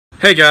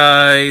Hey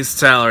guys,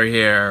 Tyler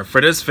here.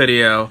 For this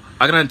video,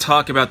 I'm gonna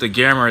talk about the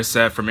Gamera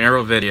set from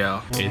Arrow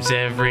Video. It's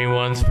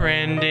everyone's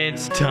friend,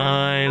 it's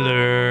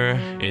Tyler.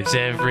 It's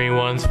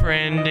everyone's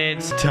friend,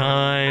 it's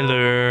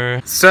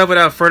Tyler. So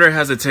without further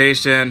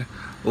hesitation,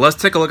 let's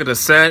take a look at the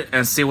set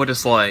and see what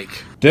it's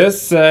like.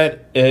 This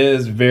set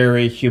is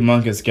very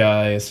humongous,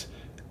 guys.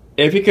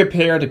 If you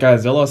compare the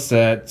Godzilla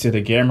set to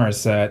the Gamera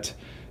set,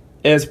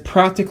 it's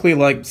practically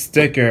like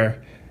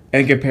sticker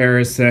in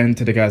comparison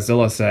to the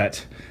Godzilla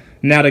set.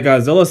 Now the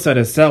Godzilla set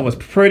itself was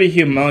pretty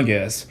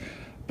humongous,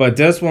 but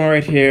this one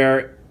right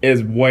here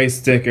is way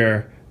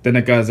thicker than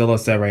the Godzilla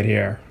set right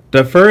here.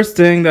 The first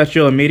thing that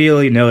you'll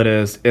immediately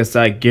notice is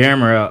that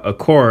Gamera, of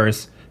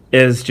course,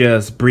 is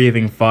just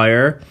breathing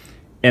fire,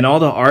 and all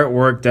the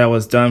artwork that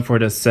was done for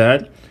this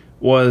set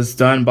was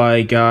done by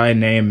a guy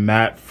named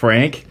Matt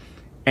Frank,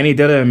 and he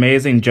did an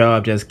amazing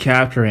job just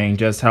capturing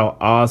just how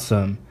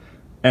awesome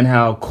and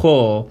how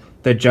cool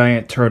the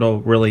giant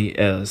turtle really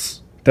is.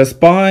 The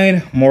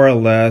spine, more or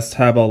less,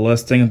 have a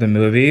listing of the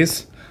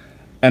movies.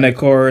 And of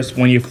course,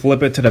 when you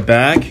flip it to the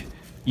back,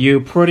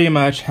 you pretty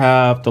much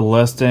have the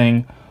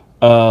listing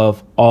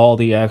of all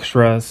the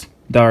extras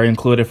that are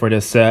included for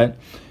this set.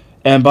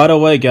 And by the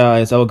way,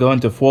 guys, I will go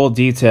into full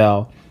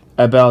detail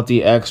about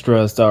the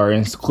extras that are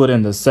included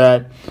in the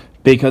set,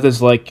 because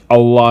it's like a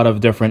lot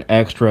of different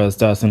extras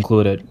that's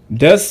included.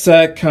 This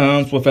set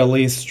comes with at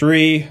least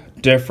 3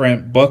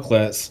 different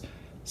booklets.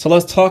 So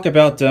let's talk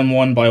about them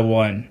one by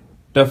one.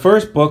 The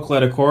first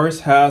booklet, of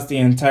course, has the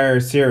entire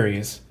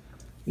series.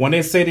 When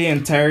they say the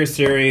entire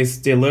series,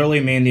 they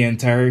literally mean the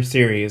entire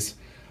series.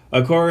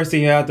 Of course,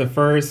 you have the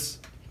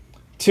first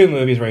 2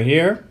 movies right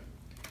here.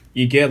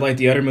 You get like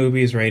the other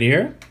movies right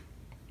here.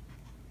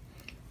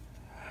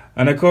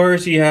 And of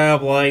course, you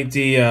have like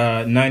the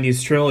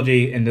 90s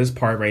trilogy in this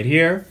part right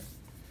here.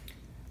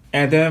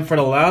 And then for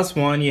the last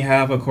one, you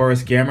have, of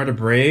course, Gamera the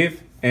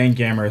Brave and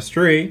Gamera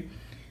 3.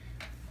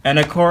 And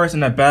of course,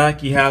 in the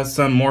back, you have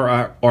some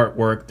more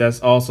artwork that's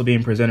also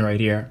being presented right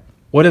here.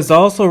 What is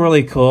also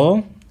really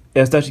cool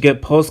is that you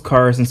get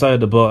postcards inside of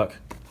the book.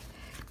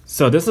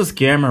 So this is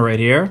Gamera right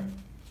here.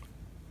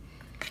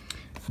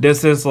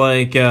 This is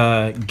like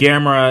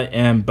Gamera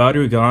and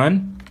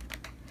Barugan.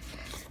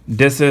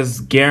 This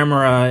is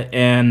Gamera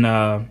and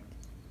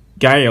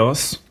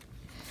Gaios.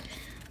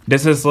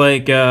 This is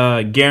like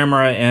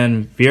Gamera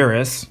and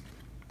Virus.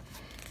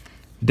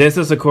 This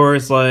is, of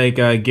course, like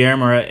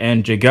Gamera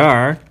and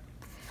Jagar.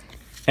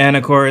 And,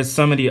 of course,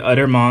 some of the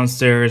other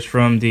monsters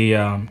from the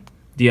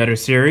other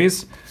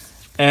series.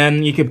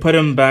 And you can put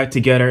them back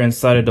together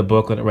inside of the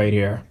booklet right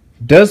here.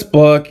 This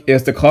book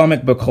is the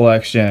comic book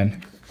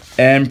collection.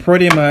 And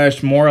pretty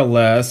much, more or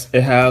less,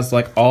 it has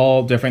like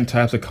all different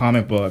types of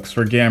comic books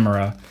for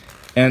Gamera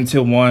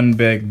into one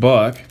big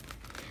book.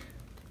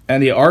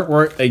 And the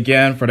artwork,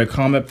 again, for the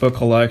comic book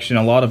collection,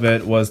 a lot of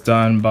it was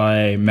done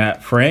by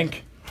Matt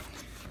Frank.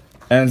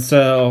 And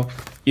so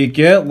you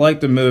get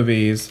like the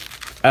movies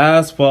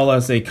as well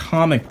as a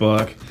comic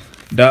book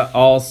that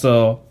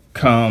also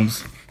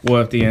comes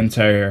with the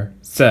entire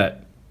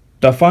set.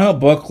 The final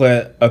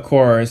booklet, of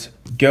course,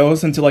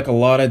 goes into like a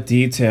lot of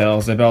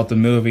details about the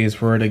movies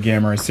for the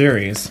Gamera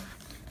series.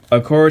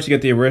 Of course, you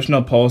get the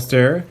original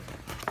poster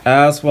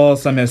as well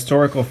as some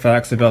historical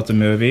facts about the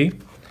movie.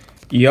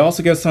 You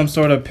also get some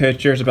sort of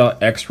pictures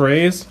about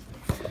x-rays.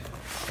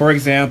 For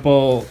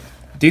example,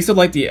 these are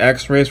like the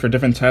x-rays for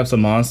different types of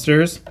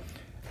monsters.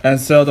 And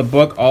so the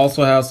book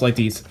also has like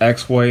these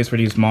x-rays for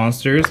these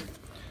monsters.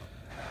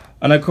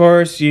 And of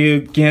course, you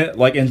get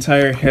like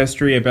entire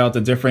history about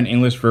the different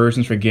English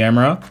versions for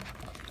Gamera.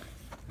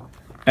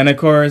 And of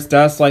course,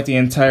 that's like the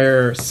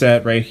entire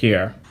set right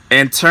here.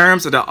 In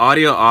terms of the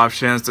audio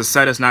options, the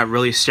set is not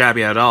really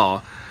shabby at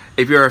all.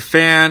 If you're a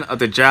fan of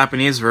the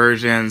Japanese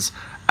versions,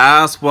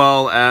 as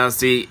well as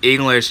the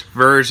English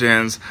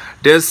versions,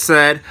 this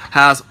set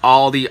has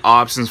all the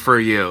options for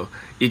you.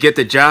 You get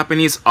the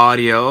Japanese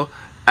audio,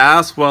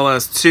 as well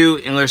as 2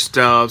 English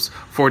dubs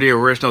for the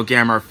original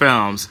Gamera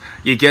films.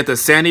 You get the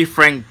Sandy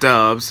Frank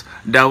dubs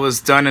that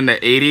was done in the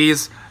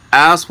 80s,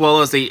 as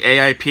well as the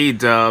AIP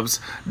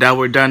dubs that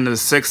were done in the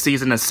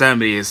 60s and the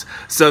 70s.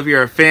 So if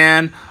you're a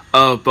fan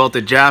of both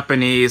the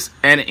Japanese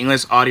and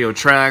English audio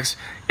tracks,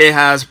 it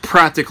has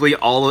practically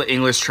all the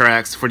English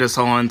tracks for this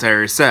whole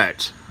entire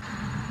set.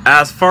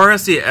 As far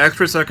as the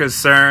extras are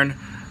concerned,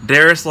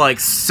 there's like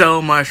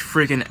so much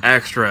freaking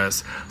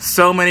extras.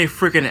 So many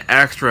freaking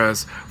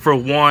extras for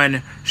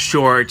one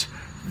short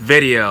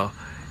video.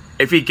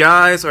 If you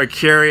guys are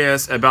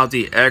curious about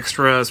the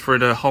extras for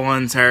the whole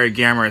entire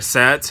Gamera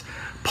set,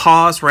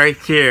 pause right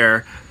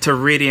here to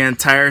read the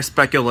entire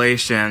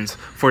speculations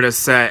for the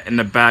set in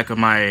the back of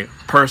my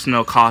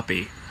personal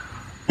copy.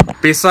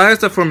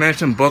 Besides the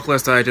aforementioned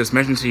booklets that I just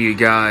mentioned to you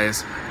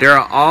guys, there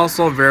are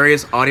also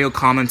various audio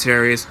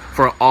commentaries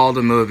for all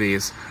the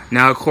movies.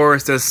 Now, of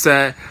course, this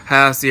set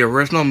has the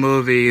original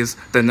movies,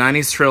 the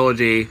 90s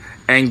trilogy,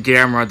 and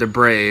Gamera the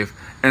Brave.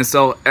 And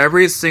so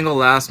every single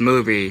last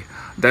movie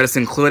that is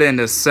included in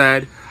this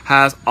set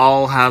has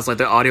like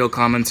the audio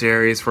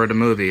commentaries for the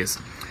movies.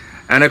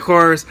 And of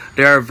course,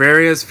 there are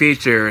various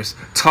features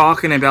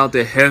talking about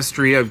the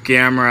history of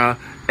Gamera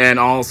and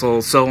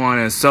also so on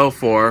and so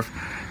forth.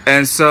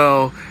 And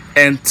so,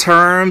 in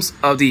terms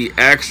of the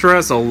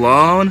extras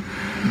alone,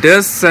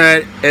 this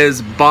set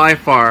is by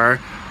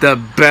far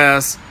the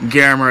best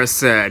Gamera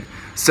set.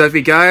 So if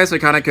you guys are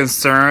kind of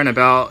concerned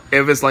about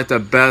if it's like the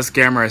best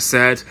Gamera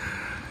set,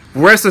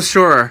 rest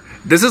assured,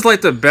 this is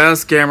like the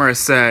best Gamera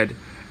set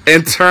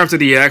in terms of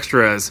the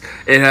extras.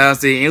 It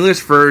has the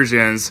English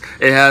versions,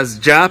 it has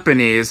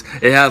Japanese,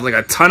 it has like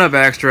a ton of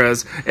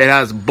extras, it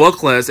has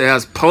booklets, it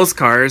has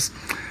postcards.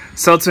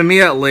 So to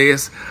me at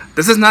least,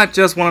 this is not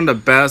just one of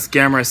the best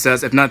Gamera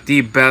sets, if not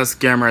the best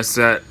Gamera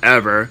set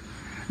ever.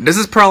 This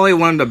is probably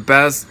one of the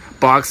best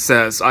box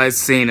sets I've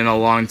seen in a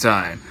long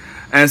time.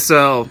 And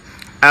so,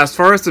 as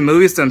far as the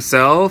movies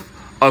themselves,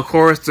 of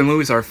course the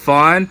movies are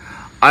fun.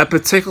 I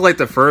particularly like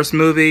the first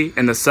movie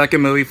and the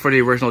second movie for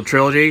the original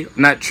trilogy.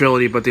 Not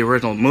trilogy, but the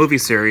original movie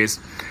series.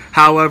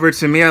 However,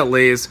 to me at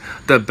least,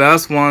 the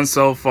best one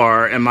so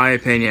far, in my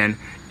opinion,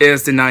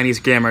 is the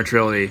 90s Gamera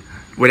trilogy,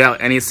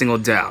 without any single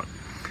doubt.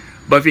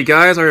 But if you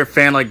guys are a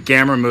fan like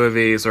Gamera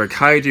movies or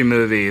kaiju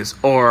movies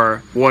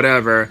or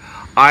whatever,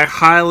 I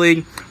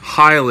highly,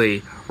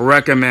 highly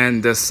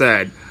recommend this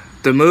set.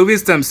 The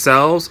movies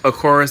themselves, of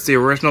course, the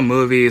original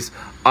movies,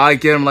 I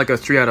give them like a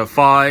 3 out of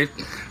 5.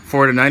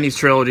 For the 90s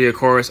trilogy, of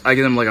course, I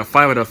give them like a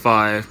 5 out of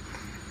 5.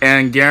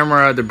 And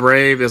Gamera the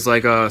Brave is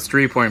like a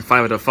 3.5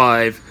 out of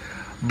 5.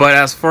 But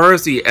as far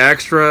as the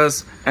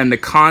extras and the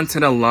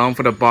content alone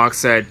for the box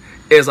set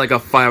is like a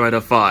 5 out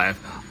of 5.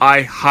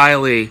 I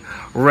highly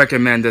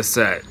recommend this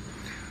set.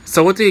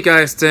 So what do you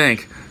guys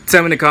think?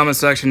 Tell me in the comment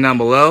section down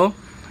below.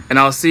 And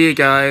I'll see you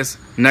guys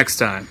next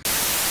time.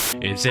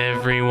 It's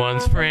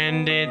everyone's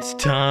friend, it's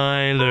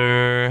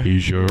Tyler.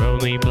 He's your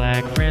only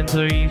black friend,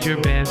 so he's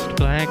your best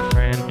black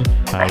friend.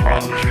 I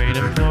wouldn't trade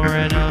him for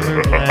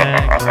another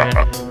black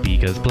friend,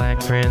 because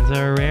black friends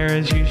are rare,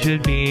 as you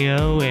should be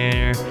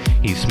aware.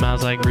 He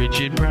smiles like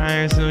Richard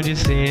Pryor, so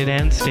just sit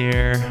and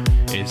stare.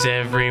 It's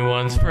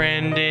everyone's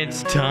friend,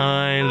 it's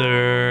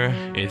Tyler.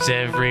 It's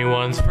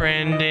everyone's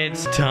friend,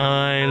 it's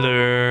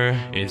Tyler.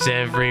 It's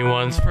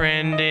everyone's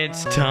friend,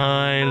 it's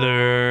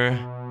Tyler.